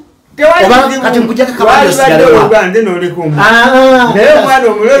bwo kati nkujjako kabanja sigalewanze nolikumu naye omwana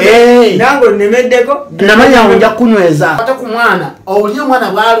omulozi nange onemeddeko namanya nja kunyweza ate ku mwana oli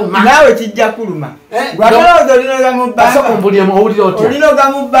omwana bwaluma naawe kijja kuluma gwatolooza olinoga mu bbanga owulira otya olinoga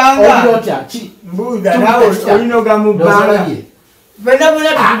mu bbanga Mbuuza nawe olinoga mu bbanga. Bonna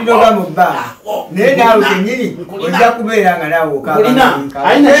tulinoga mu bbanga. Naye naawe kennyini ojja kubeera nga naawe okaaga.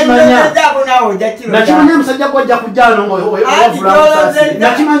 Nakimanya musajja gwajja kujja ano ng'ovula musasi.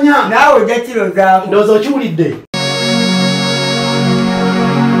 Nakimanya. Naawe ojja kirozaako. Ndowooza okiwulidde.